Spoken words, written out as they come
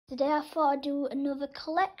Today I thought I'd do another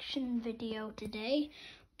collection video today,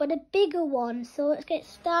 but a bigger one, so let's get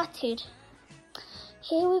started.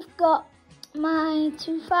 Here we've got my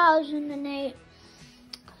 2008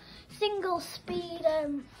 single speed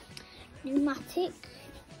Numatic.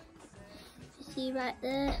 You see right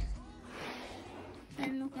there.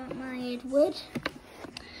 And look at my Edward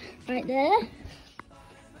right there.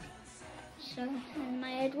 So, and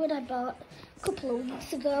my Edward I bought a couple of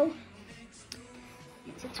weeks ago.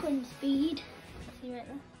 It's a twin speed. See right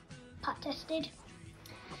there. Pat tested.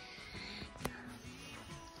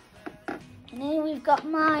 And then we've got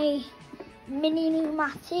my mini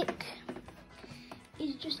Numatic.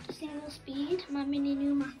 It's just a single speed, my mini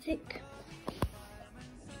Numatic.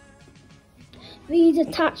 These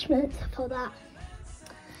attachments for that.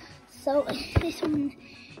 So this one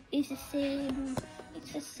is the same.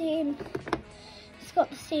 It's got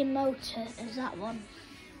the same motor as that one.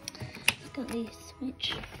 It's got the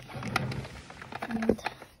switch and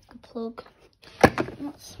the plug.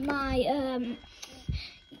 That's my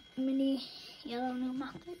mini yellow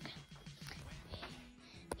Numatic.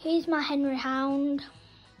 Here's my Henry Hound.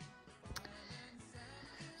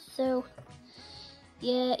 So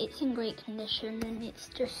yeah, it's in great condition, and it's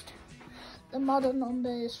just the model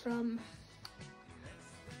numbers from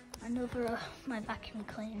another of my vacuum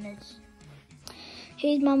cleaners.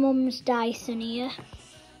 Here's my mum's Dyson here.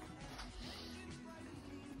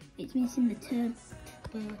 It's missing the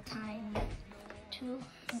turbo time tool.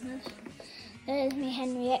 There's my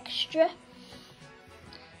Henry Extra.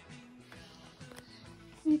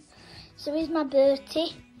 So here's my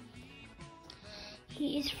Bertie.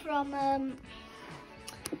 He is from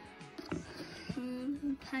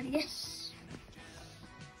yes.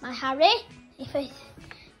 My Harry. If I've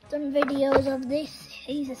done videos of this,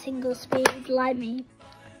 he's a single speed like me.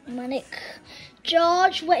 Numatic.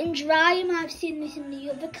 George, Wet and Dry. You might have seen this in the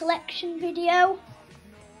other collection video.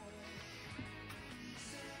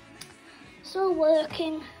 Still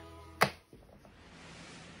working.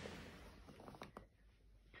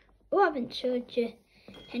 Oh, I haven't showed you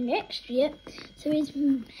Henry Extra yet. So here's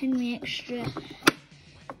Henry Extra.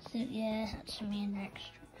 So yeah, that's from me Henry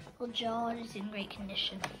Extra. Well, George is in great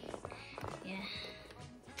condition. Yeah.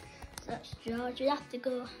 So that's George. We have to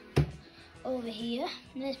go over here.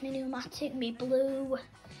 And there's my Numatic, my blue,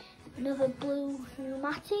 another blue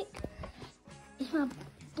Numatic. It's my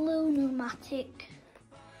blue Numatic.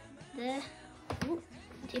 There. Ooh,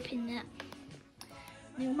 dipping that.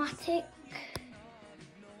 Numatic.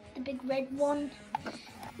 The big red one.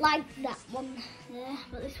 Like that one there,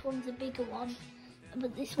 but this one's a bigger one.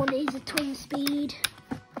 But this one is a twin speed.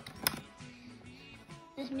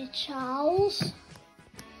 There's my Charles.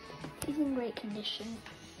 He's in great condition.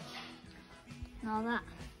 And all that.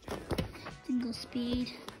 Single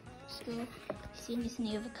speed. Still, you've seen this in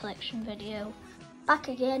the other collection video. Back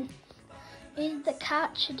again. Is the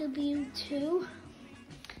Catcher W2.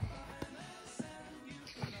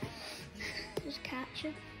 Just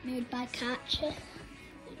Catcher. Made by Catcher.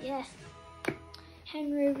 Yeah.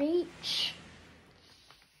 Henry Reach.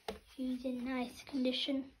 He's in nice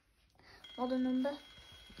condition. Model number.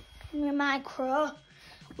 Henry Micro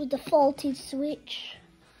with the faulted switch.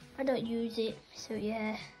 I don't use it, so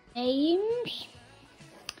yeah. Ames.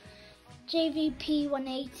 JVP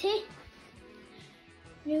 180.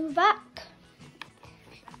 Nuvac.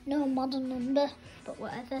 No model number, but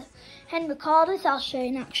whatever. Henry Recorders, I'll show you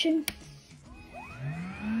in action.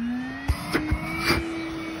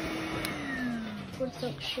 Good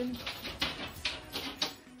suction.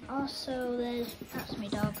 Also, that's my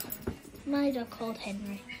dog. My dog called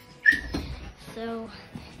Henry. So,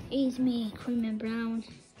 here's me cream and brown.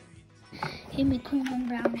 Here's me cream and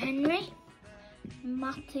brown Henry.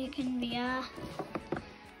 Numatic Henry R.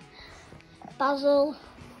 Basil.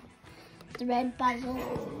 The red Basil.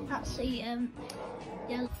 That's the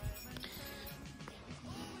yellow.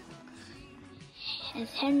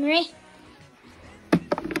 Here's Henry.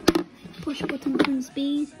 Push button twin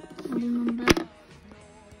speed. Model number.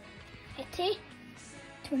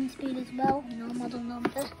 Twin speed as well, no model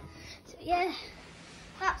number. So yeah,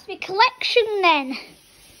 that's my collection then.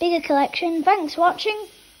 Bigger collection. Thanks for watching.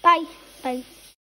 Bye. Bye.